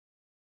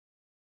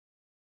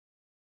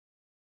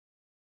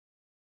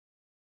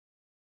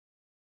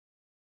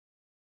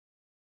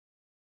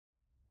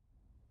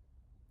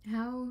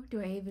How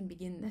do I even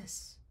begin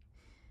this?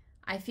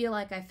 I feel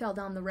like I fell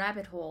down the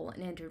rabbit hole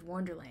and entered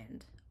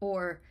Wonderland.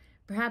 Or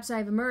perhaps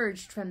I've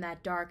emerged from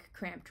that dark,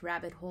 cramped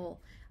rabbit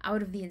hole,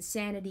 out of the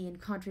insanity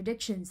and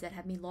contradictions that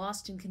have me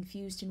lost and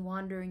confused in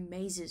wandering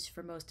mazes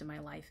for most of my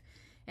life,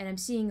 and I'm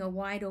seeing a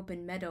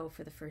wide-open meadow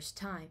for the first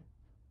time.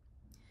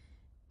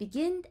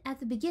 Begin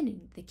at the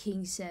beginning, the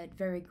king said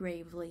very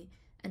gravely,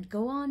 and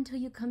go on till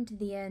you come to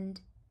the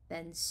end,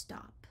 then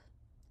stop.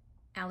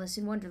 Alice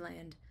in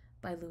Wonderland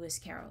by Lewis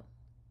Carroll.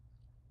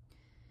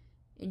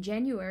 In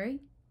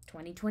January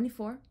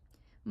 2024,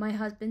 my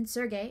husband,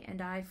 Sergey,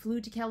 and I flew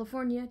to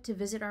California to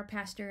visit our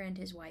pastor and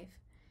his wife.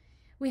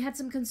 We had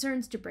some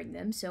concerns to bring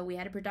them, so we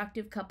had a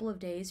productive couple of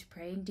days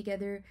praying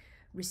together,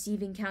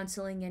 receiving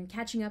counseling, and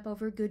catching up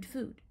over good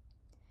food.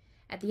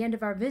 At the end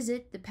of our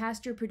visit, the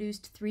pastor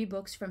produced 3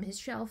 books from his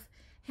shelf,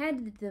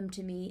 handed them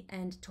to me,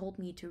 and told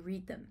me to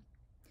read them.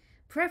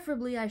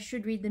 Preferably, I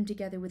should read them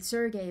together with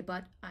Sergey,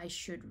 but I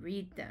should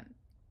read them.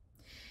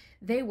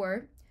 They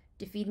were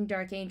Defeating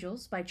Dark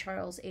Angels by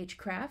Charles H.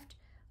 Kraft,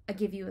 I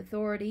Give You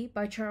Authority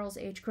by Charles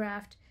H.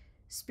 Kraft,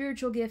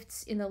 Spiritual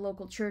Gifts in the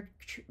Local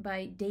Church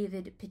by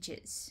David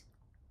Pitches.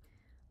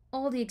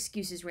 All the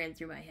excuses ran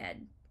through my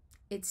head.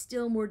 It's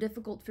still more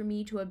difficult for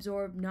me to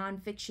absorb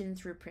nonfiction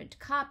through print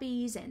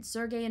copies, and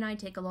Sergey and I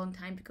take a long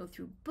time to go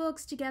through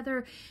books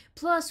together.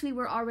 Plus, we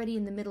were already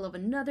in the middle of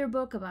another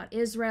book about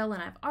Israel,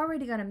 and I've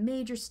already got a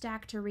major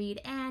stack to read,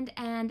 and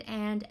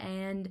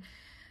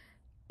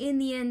in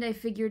the end, I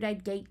figured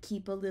I'd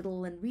gatekeep a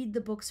little and read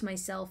the books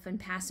myself and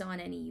pass on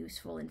any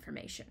useful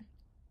information.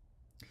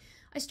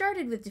 I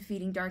started with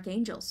Defeating Dark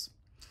Angels.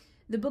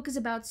 The book is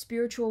about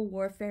spiritual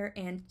warfare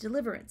and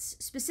deliverance,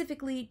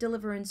 specifically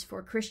deliverance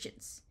for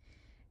Christians.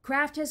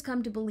 Kraft has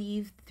come to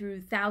believe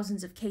through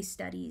thousands of case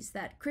studies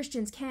that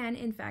Christians can,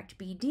 in fact,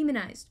 be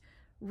demonized.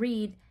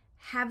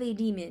 Have a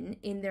demon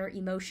in their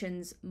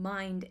emotions,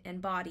 mind,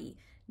 and body,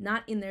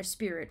 not in their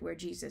spirit where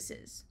Jesus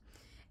is.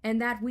 And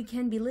that we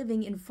can be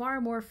living in far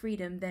more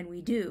freedom than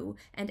we do,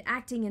 and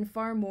acting in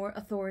far more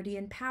authority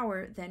and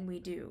power than we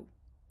do.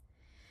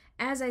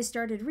 As I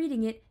started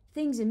reading it,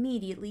 things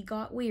immediately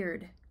got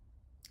weird.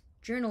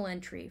 Journal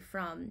entry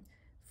from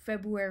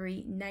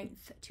February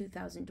 9th,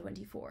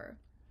 2024.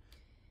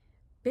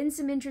 Been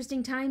some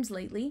interesting times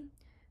lately.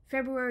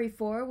 February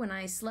 4, when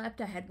I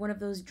slept, I had one of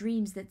those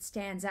dreams that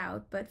stands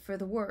out, but for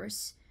the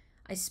worse.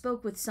 I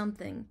spoke with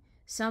something,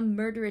 some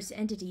murderous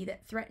entity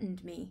that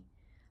threatened me.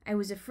 I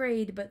was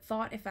afraid, but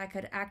thought if I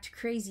could act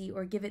crazy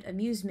or give it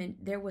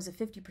amusement, there was a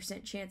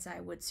 50% chance I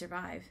would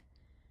survive.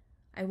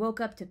 I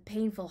woke up to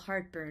painful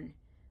heartburn.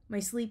 My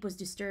sleep was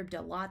disturbed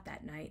a lot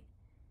that night.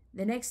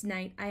 The next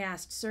night, I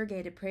asked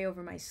Sergey to pray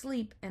over my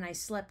sleep, and I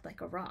slept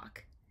like a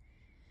rock.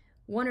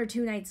 1 or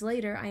 2 nights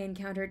later, I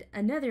encountered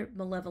another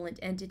malevolent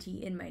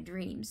entity in my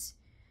dreams.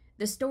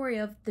 The story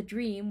of the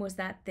dream was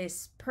that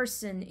this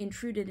person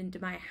intruded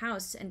into my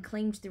house and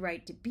claimed the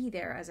right to be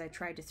there as I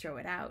tried to throw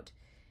it out.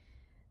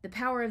 The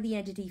power of the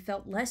entity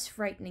felt less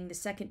frightening the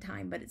second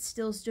time, but it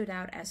still stood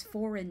out as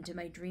foreign to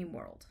my dream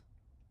world.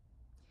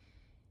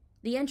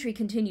 The entry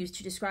continues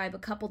to describe a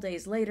couple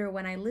days later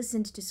when I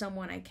listened to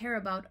someone I care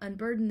about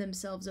unburden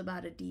themselves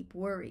about a deep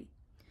worry.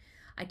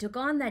 I took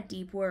on that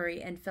deep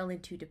worry and fell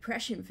into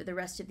depression for the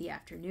rest of the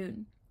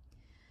afternoon.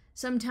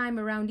 Sometime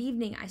around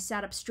evening, I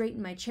sat up straight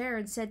in my chair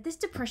and said, "This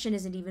depression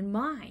isn't even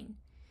mine."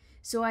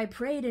 So I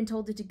prayed and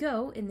told it to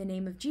go in the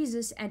name of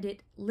Jesus, and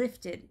it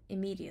lifted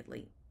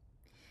immediately.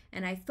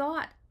 And I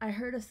thought I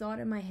heard a thought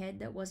in my head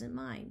that wasn't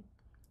mine.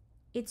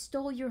 It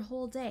stole your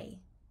whole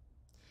day.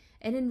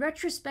 And in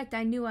retrospect,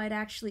 I knew I'd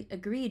actually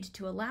agreed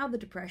to allow the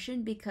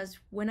depression because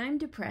when I'm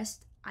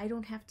depressed, I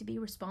don't have to be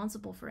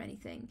responsible for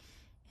anything.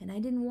 And I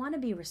didn't want to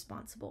be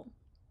responsible.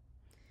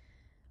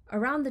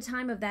 Around the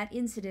time of that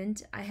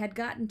incident, I had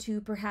gotten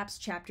to perhaps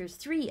chapter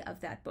 3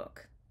 of that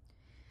book.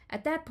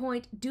 At that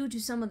point, due to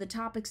some of the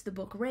topics the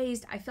book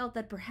raised, I felt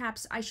that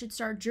perhaps I should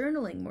start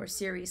journaling more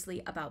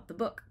seriously about the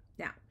book.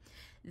 Now,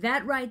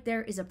 that right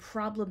there is a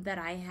problem that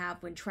I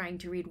have when trying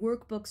to read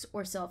workbooks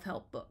or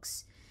self-help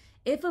books.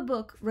 If a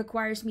book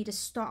requires me to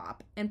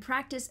stop and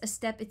practice a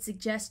step it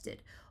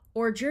suggested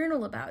or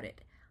journal about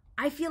it,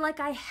 I feel like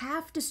I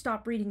have to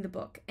stop reading the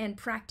book and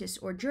practice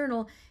or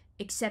journal,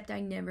 except I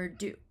never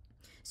do.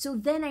 So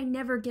then I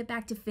never get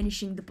back to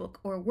finishing the book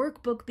or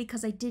workbook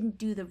because I didn't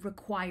do the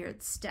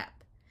required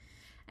step.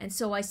 And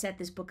so I set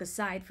this book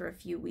aside for a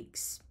few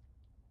weeks.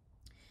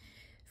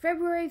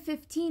 February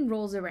 15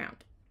 rolls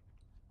around.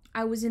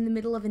 I was in the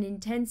middle of an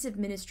intensive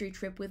ministry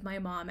trip with my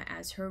mom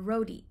as her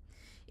roadie.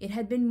 It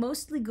had been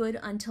mostly good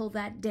until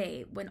that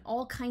day when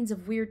all kinds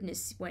of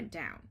weirdness went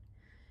down.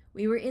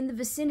 We were in the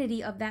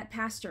vicinity of that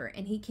pastor,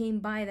 and he came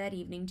by that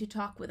evening to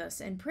talk with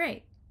us and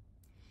pray.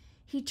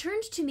 He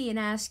turned to me and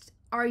asked,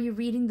 "Are you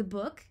reading the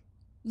book?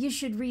 You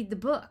should read the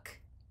book."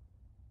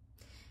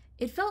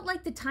 It felt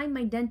like the time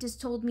my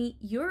dentist told me,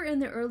 "You're in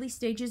the early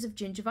stages of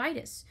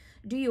gingivitis.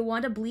 Do you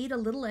want to bleed a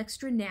little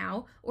extra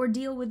now or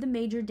deal with the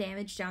major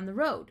damage down the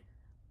road?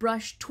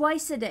 Brush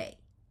twice a day."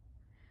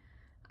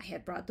 I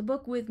had brought the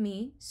book with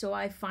me, so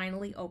I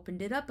finally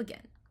opened it up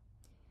again.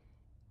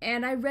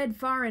 and I read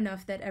far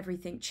enough that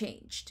everything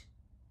changed.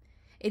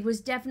 It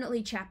was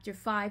definitely chapter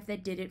 5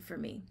 that did it for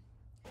me.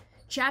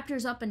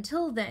 Chapters up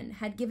until then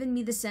had given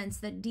me the sense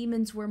that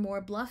demons were more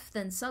bluff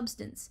than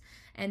substance,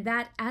 and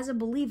that, as a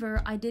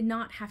believer, I did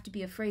not have to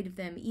be afraid of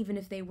them, even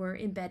if they were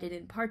embedded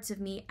in parts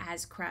of me,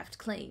 as Craft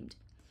claimed.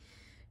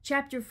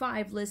 Chapter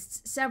 5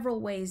 lists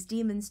several ways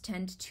demons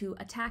tend to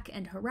attack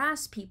and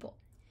harass people.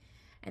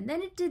 And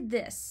then it did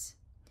this.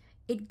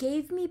 It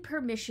gave me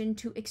permission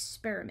to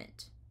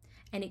experiment.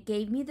 And it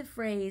gave me the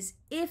phrase,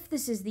 "If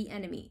this is the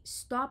enemy,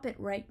 stop it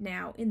right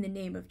now in the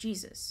name of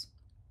Jesus."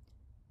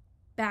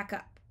 Back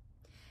up.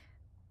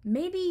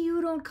 Maybe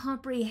you don't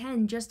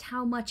comprehend just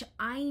how much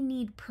I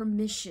need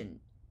permission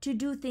to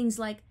do things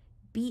like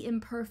be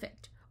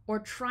imperfect, or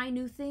try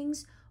new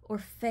things, or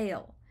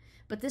fail.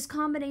 But this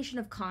combination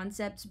of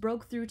concepts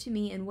broke through to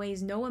me in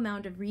ways no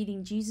amount of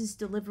reading Jesus'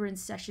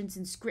 deliverance sessions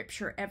in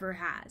Scripture ever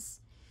has.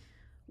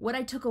 What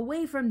I took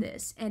away from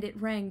this, and it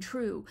rang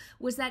true,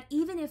 was that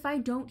even if I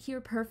don't hear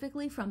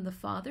perfectly from the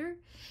Father,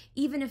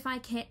 even if I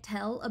can't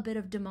tell a bit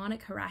of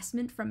demonic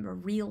harassment from a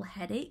real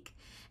headache,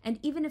 and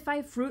even if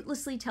I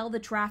fruitlessly tell the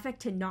traffic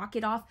to knock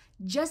it off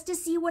just to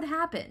see what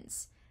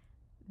happens,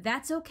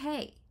 that's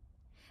okay.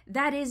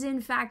 That is,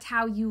 in fact,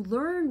 how you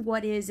learn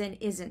what is and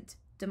isn't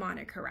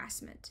demonic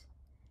harassment.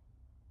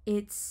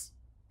 It's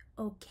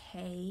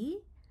okay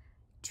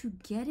to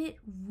get it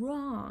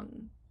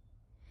wrong.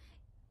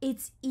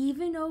 It's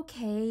even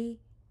okay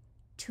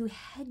to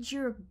hedge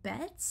your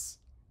bets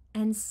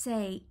and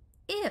say,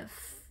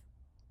 if.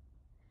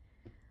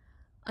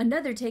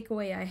 Another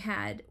takeaway I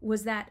had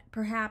was that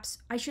perhaps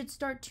I should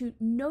start to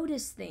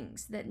notice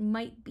things that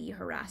might be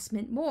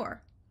harassment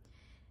more.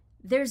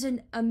 There's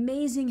an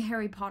amazing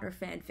Harry Potter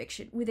fan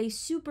fiction with a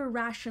super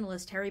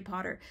rationalist Harry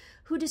Potter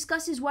who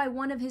discusses why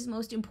one of his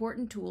most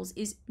important tools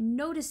is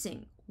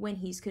noticing when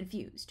he's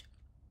confused.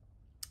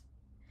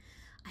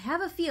 "I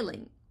have a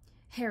feeling,"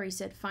 Harry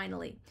said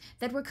finally,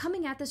 "that we're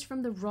coming at this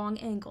from the wrong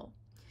angle.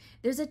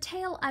 There's a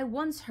tale I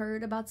once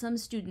heard about some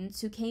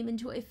students who came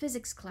into a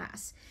physics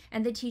class,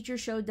 and the teacher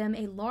showed them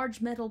a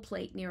large metal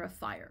plate near a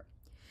fire.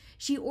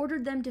 She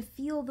ordered them to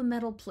feel the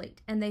metal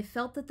plate, and they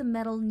felt that the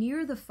metal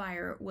near the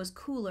fire was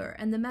cooler,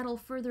 and the metal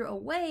further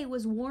away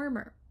was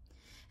warmer.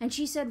 And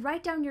she said,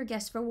 write down your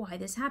guess for why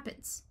this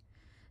happens.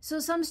 So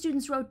some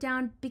students wrote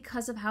down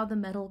because of how the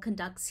metal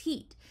conducts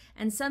heat,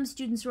 and some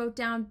students wrote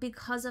down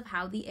because of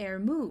how the air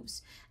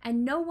moves,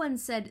 and no one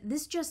said,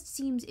 this just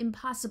seems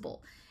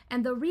impossible.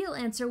 And the real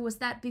answer was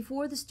that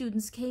before the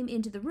students came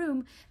into the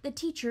room, the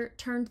teacher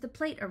turned the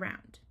plate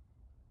around."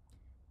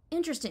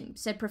 "Interesting,"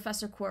 said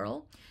Professor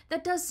Quirrell.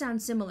 "That does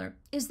sound similar.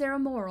 Is there a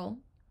moral?"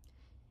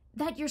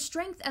 "That your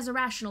strength as a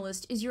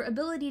rationalist is your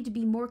ability to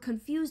be more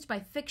confused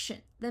by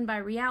fiction than by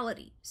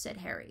reality," said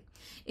Harry.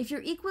 "If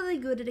you're equally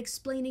good at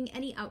explaining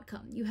any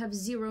outcome, you have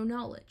zero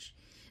knowledge.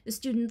 The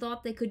student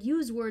thought they could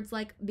use words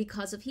like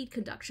because of heat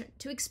conduction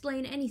to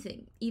explain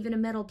anything, even a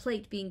metal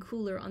plate being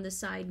cooler on the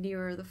side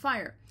nearer the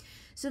fire.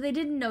 So they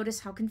didn't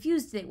notice how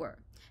confused they were,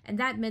 and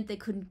that meant they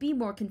couldn't be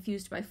more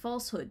confused by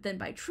falsehood than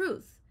by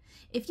truth.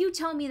 If you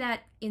tell me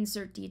that,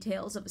 insert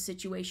details of a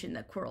situation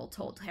that Quirrell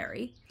told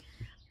Harry,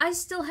 I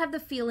still have the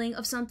feeling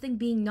of something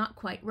being not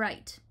quite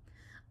right.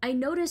 I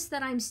notice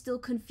that I'm still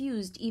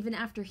confused even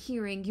after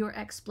hearing your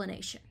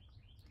explanation."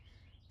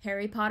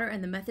 Harry Potter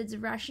and the Methods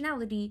of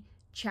Rationality,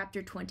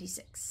 Chapter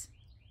 26.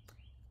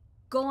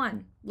 Go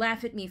on,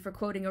 laugh at me for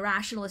quoting a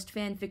rationalist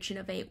fan fiction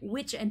of a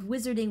witch and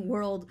wizarding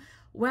world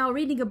while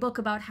reading a book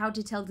about how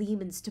to tell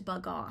demons to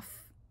bug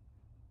off.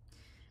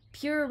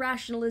 Pure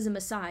rationalism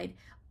aside,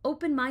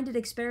 open-minded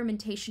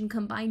experimentation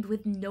combined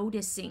with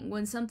noticing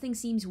when something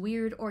seems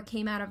weird or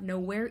came out of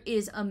nowhere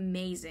is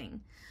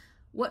amazing.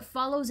 What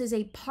follows is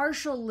a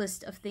partial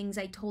list of things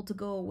I told to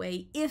go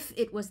away if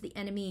it was the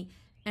enemy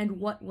and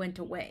what went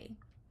away.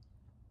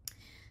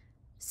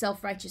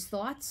 Self-righteous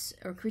thoughts,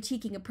 or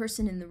critiquing a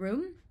person in the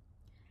room,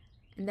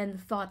 and then the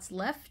thoughts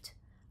left,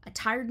 a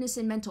tiredness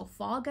and mental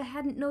fog I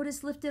hadn't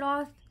noticed lifted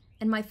off,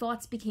 and my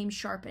thoughts became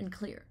sharp and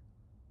clear.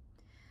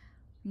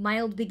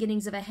 Mild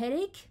beginnings of a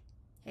headache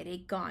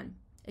gone.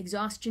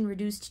 Exhaustion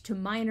reduced to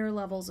minor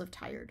levels of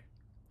tired.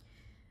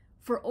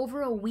 For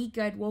over a week,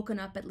 I'd woken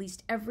up at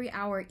least every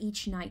hour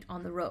each night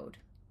on the road.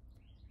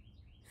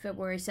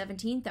 February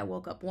 17th, I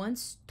woke up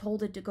once,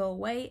 told it to go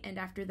away, and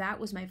after that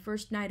was my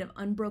first night of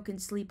unbroken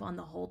sleep on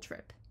the whole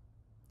trip.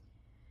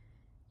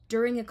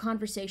 During a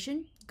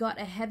conversation, got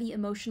a heavy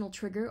emotional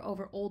trigger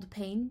over old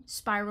pain,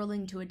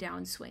 spiraling to a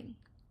downswing.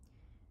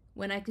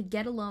 When I could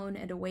get alone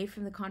and away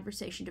from the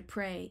conversation to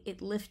pray,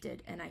 it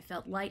lifted and I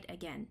felt light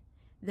again.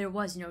 There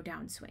was no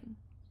downswing.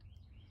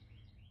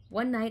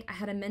 One night, I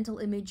had a mental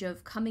image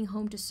of coming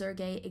home to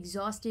Sergei,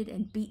 exhausted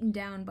and beaten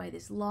down by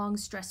this long,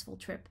 stressful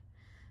trip.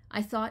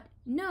 I thought,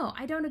 no,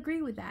 I don't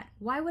agree with that.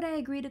 Why would I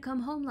agree to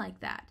come home like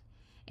that?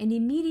 And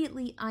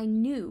immediately I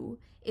knew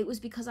it was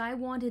because I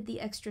wanted the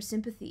extra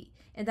sympathy,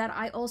 and that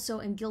I also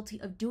am guilty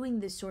of doing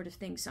this sort of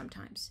thing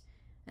sometimes.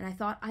 And I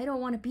thought, I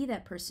don't want to be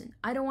that person.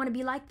 I don't want to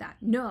be like that.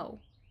 No.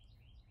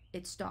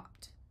 It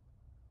stopped.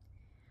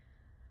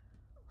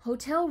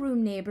 Hotel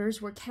room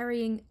neighbors were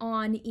carrying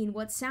on in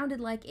what sounded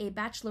like a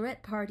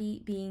bachelorette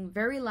party, being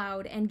very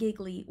loud and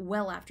giggly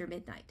well after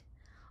midnight.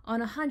 On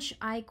a hunch,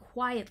 I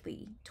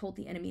quietly told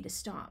the enemy to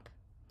stop.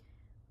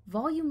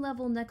 Volume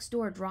level next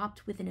door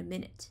dropped within a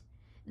minute.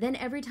 Then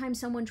every time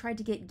someone tried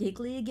to get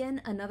giggly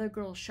again, another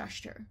girl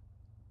shushed her.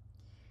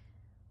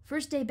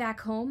 First day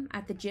back home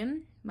at the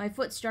gym, my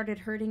foot started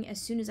hurting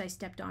as soon as I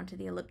stepped onto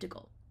the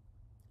elliptical.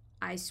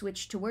 I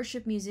switched to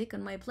worship music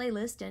on my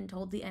playlist and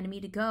told the enemy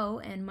to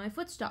go, and my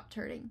foot stopped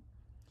hurting.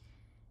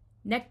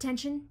 Neck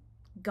tension?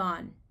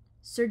 Gone.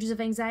 Surges of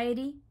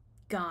anxiety?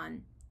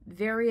 Gone.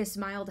 Various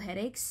mild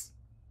headaches?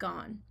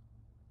 Gone.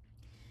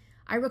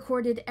 I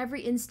recorded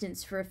every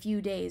instance for a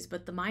few days,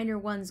 but the minor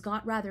ones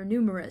got rather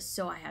numerous,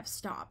 so I have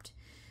stopped.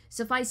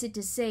 Suffice it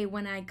to say,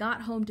 when I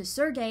got home to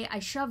Sergei, I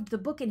shoved the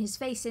book in his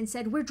face and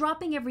said, "We're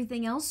dropping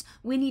everything else.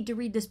 We need to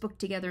read this book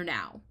together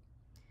now."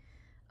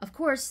 Of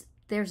course,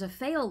 there's a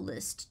fail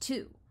list,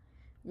 too.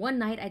 One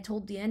night I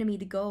told the enemy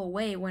to go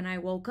away when I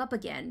woke up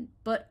again,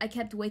 but I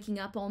kept waking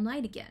up all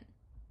night again.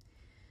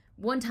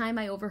 One time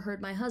I overheard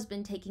my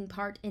husband taking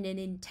part in an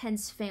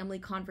intense family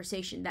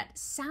conversation that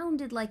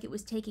sounded like it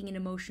was taking an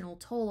emotional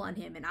toll on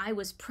him, and I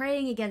was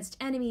praying against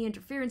enemy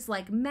interference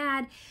like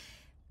mad,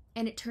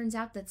 and it turns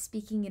out that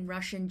speaking in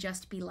Russian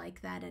just be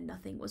like that and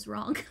nothing was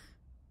wrong.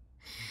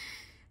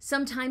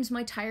 Sometimes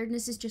my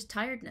tiredness is just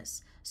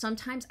tiredness.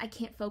 Sometimes I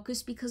can't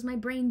focus because my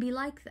brain be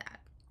like that.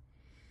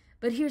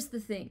 But here's the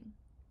thing.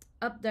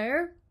 Up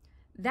there,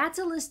 that's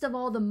a list of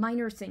all the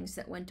minor things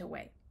that went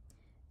away.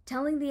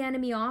 Telling the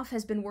enemy off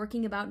has been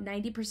working about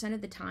 90%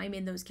 of the time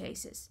in those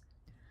cases.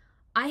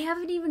 I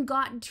haven't even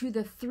gotten to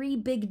the 3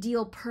 big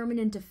deal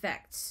permanent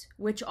effects,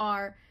 which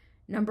are,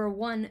 number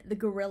 1, the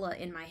gorilla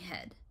in my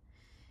head.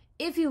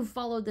 If you've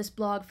followed this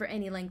blog for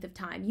any length of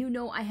time, you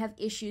know I have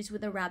issues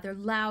with a rather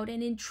loud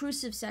and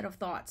intrusive set of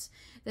thoughts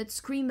that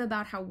scream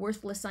about how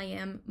worthless I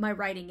am, my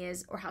writing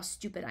is, or how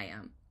stupid I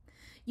am.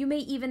 You may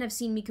even have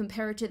seen me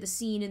compare it to the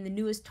scene in the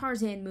newest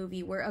Tarzan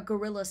movie where a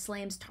gorilla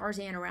slams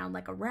Tarzan around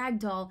like a rag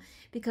doll,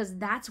 because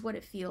that's what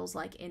it feels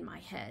like in my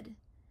head.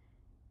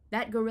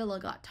 That gorilla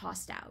got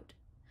tossed out.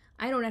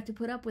 I don't have to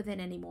put up with it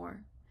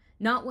anymore.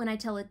 Not when I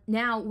tell it.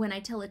 Now, when I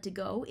tell it to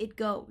go, it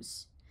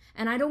goes.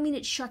 And I don't mean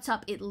it shuts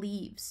up, it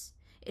leaves.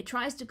 It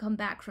tries to come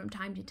back from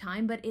time to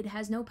time, but it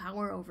has no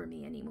power over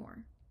me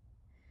anymore.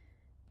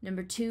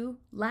 Number 2,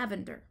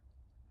 lavender.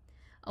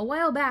 A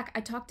while back,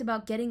 I talked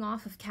about getting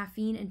off of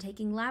caffeine and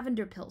taking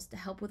lavender pills to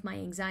help with my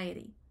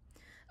anxiety.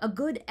 A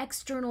good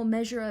external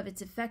measure of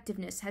its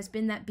effectiveness has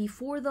been that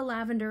before the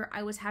lavender,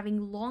 I was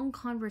having long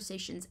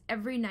conversations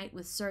every night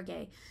with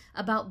Sergei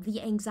about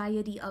the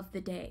anxiety of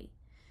the day.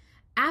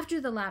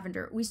 After the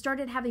lavender, we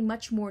started having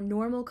much more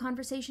normal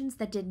conversations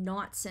that did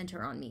not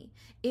center on me.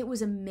 It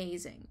was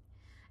amazing.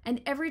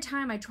 And every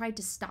time I tried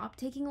to stop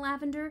taking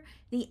lavender,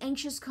 the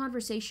anxious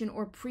conversation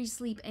or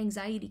pre-sleep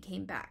anxiety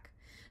came back.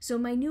 So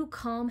my new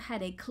calm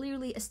had a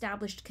clearly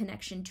established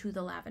connection to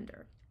the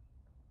lavender.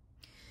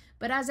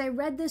 But as I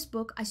read this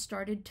book, I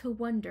started to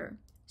wonder.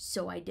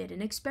 So I did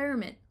an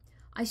experiment.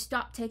 I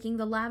stopped taking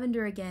the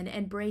lavender again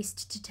and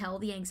braced to tell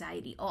the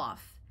anxiety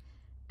off.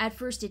 At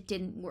first, it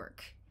didn't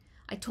work.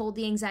 I told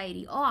the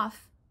anxiety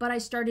off, but I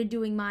started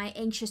doing my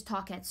anxious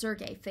talk at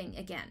Sergei thing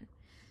again.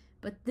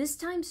 But this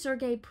time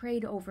Sergei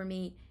prayed over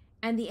me,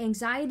 and the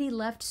anxiety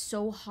left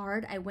so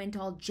hard I went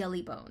all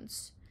jelly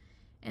bones.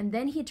 And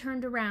then he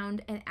turned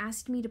around and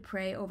asked me to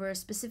pray over a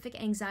specific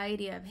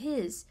anxiety of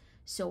his,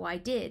 so I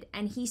did,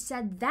 and he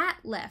said that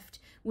left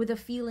with a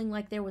feeling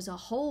like there was a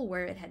hole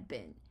where it had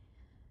been.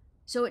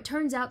 So it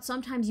turns out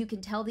sometimes you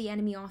can tell the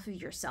enemy off of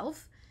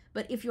yourself,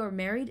 but if you're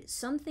married,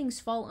 some things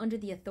fall under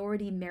the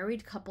authority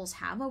married couples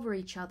have over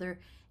each other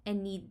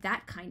and need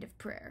that kind of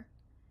prayer.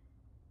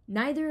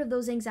 Neither of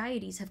those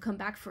anxieties have come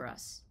back for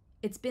us.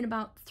 It's been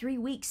about 3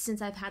 weeks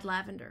since I've had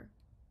lavender.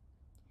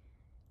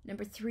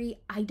 Number 3,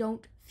 I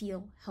don't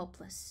feel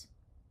helpless.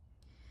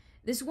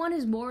 This one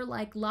is more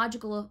like a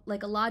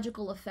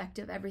logical effect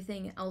of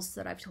everything else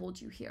that I've told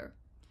you here.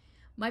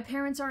 My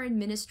parents are in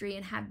ministry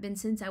and have been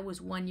since I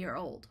was 1 year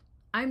old.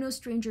 I'm no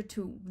stranger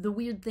to the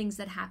weird things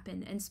that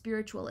happen and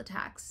spiritual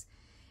attacks.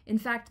 In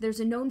fact, there's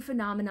a known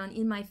phenomenon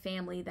in my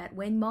family that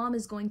when mom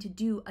is going to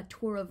do a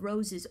tour of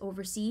roses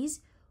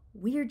overseas,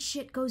 weird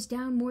shit goes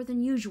down more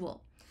than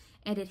usual,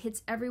 and it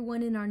hits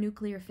everyone in our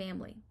nuclear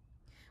family.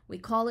 We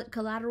call it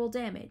collateral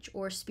damage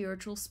or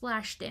spiritual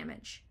splash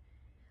damage.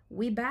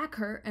 We back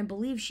her and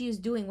believe she is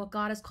doing what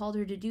God has called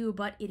her to do,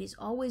 but it is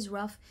always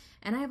rough,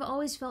 and I have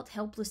always felt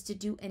helpless to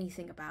do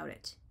anything about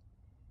it.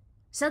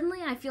 Suddenly,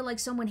 I feel like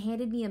someone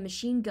handed me a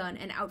machine gun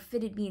and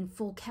outfitted me in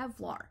full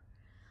Kevlar.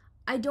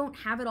 I don't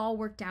have it all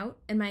worked out,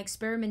 and my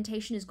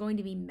experimentation is going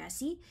to be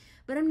messy,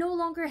 but I'm no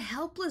longer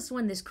helpless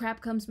when this crap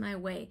comes my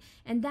way,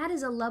 and that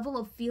is a level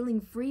of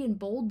feeling free and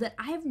bold that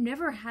I have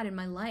never had in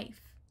my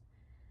life.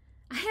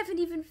 I haven't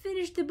even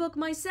finished the book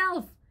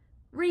myself.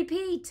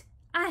 Repeat,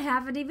 I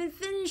haven't even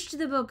finished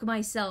the book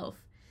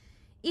myself.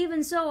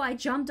 Even so, I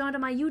jumped onto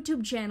my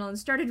YouTube channel and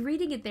started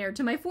reading it there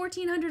to my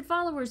 1,400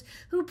 followers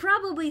who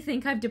probably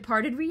think I've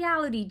departed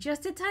reality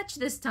just a touch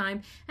this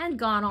time and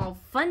gone all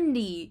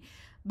fundy.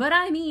 But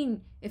I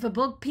mean, if a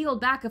book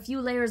peeled back a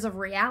few layers of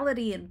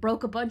reality and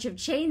broke a bunch of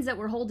chains that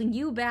were holding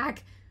you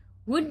back,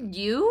 wouldn't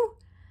you?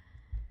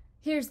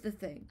 Here's the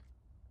thing.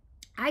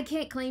 I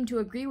can't claim to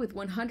agree with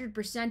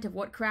 100% of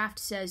what Craft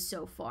says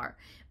so far,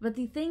 but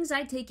the things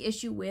I take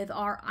issue with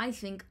are, I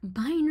think,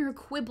 minor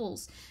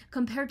quibbles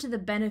compared to the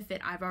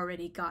benefit I've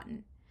already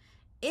gotten.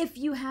 If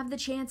you have the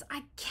chance,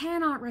 I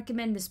cannot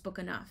recommend this book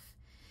enough.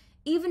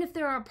 Even if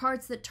there are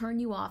parts that turn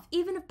you off,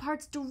 even if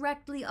parts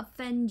directly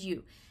offend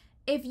you,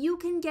 if you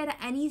can get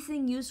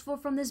anything useful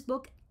from this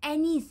book,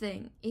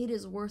 anything, it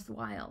is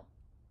worthwhile.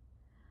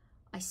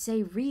 I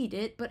say read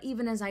it, but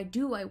even as I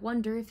do, I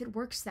wonder if it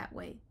works that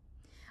way.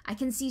 I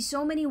can see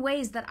so many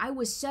ways that I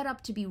was set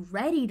up to be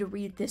ready to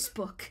read this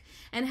book,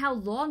 and how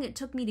long it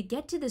took me to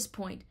get to this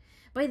point.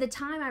 By the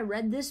time I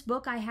read this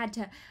book, I had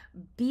to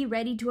be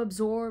ready to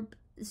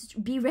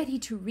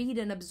read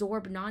and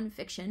absorb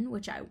nonfiction,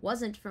 which I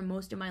wasn't for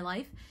most of my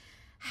life,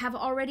 have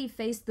already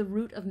faced the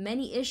root of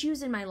many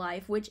issues in my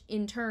life, which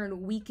in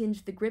turn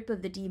weakened the grip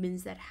of the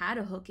demons that had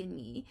a hook in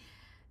me,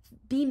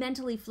 be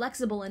mentally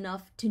flexible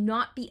enough to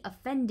not be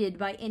offended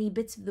by any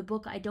bits of the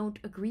book I don't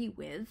agree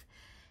with,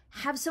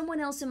 have someone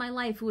else in my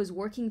life who is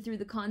working through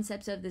the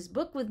concepts of this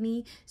book with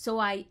me so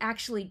I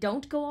actually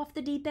don't go off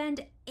the deep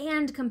end,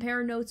 and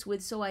compare notes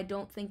with so I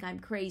don't think I'm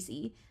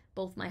crazy,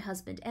 both my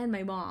husband and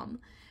my mom.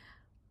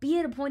 Be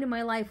at a point in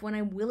my life when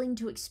I'm willing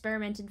to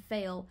experiment and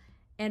fail,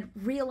 and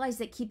realize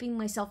that keeping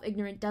myself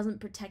ignorant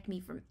doesn't protect me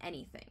from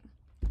anything.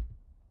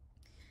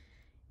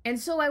 And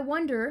so I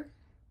wonder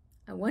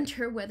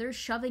whether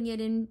shoving it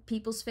in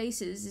people's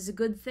faces is a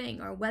good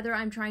thing, or whether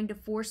I'm trying to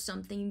force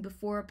something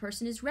before a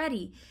person is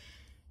ready.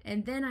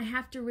 And then I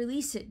have to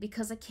release it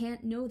because I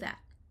can't know that.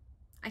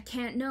 I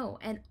can't know.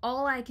 And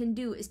all I can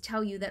do is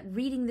tell you that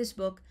reading this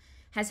book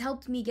has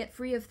helped me get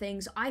free of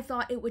things I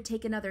thought it would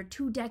take another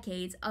 2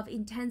 decades of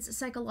intense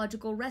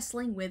psychological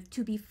wrestling with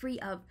to be free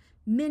of,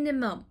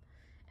 minimum,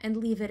 and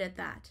leave it at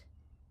that.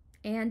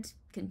 And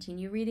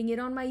continue reading it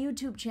on my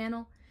YouTube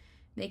channel,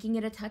 making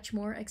it a touch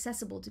more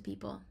accessible to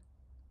people.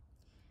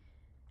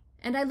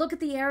 And I look at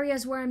the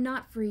areas where I'm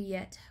not free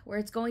yet, where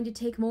it's going to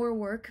take more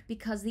work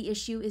because the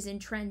issue is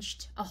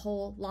entrenched a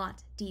whole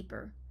lot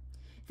deeper.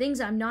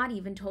 Things I'm not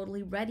even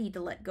totally ready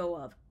to let go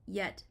of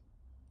yet.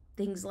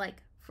 Things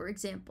like, for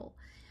example,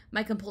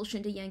 my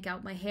compulsion to yank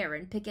out my hair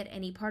and pick at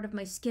any part of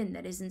my skin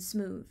that isn't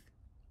smooth.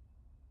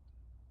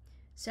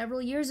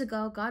 Several years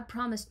ago, God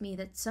promised me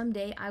that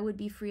someday I would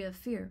be free of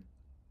fear.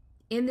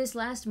 In this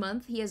last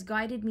month, He has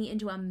guided me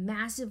into a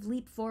massive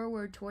leap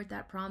forward toward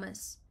that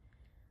promise.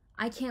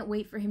 I can't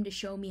wait for Him to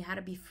show me how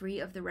to be free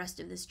of the rest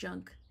of this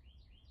junk.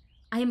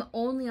 I am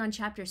only on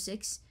chapter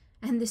 6,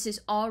 and this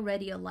is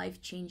already a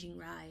life-changing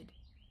ride.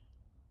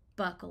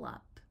 Buckle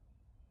up.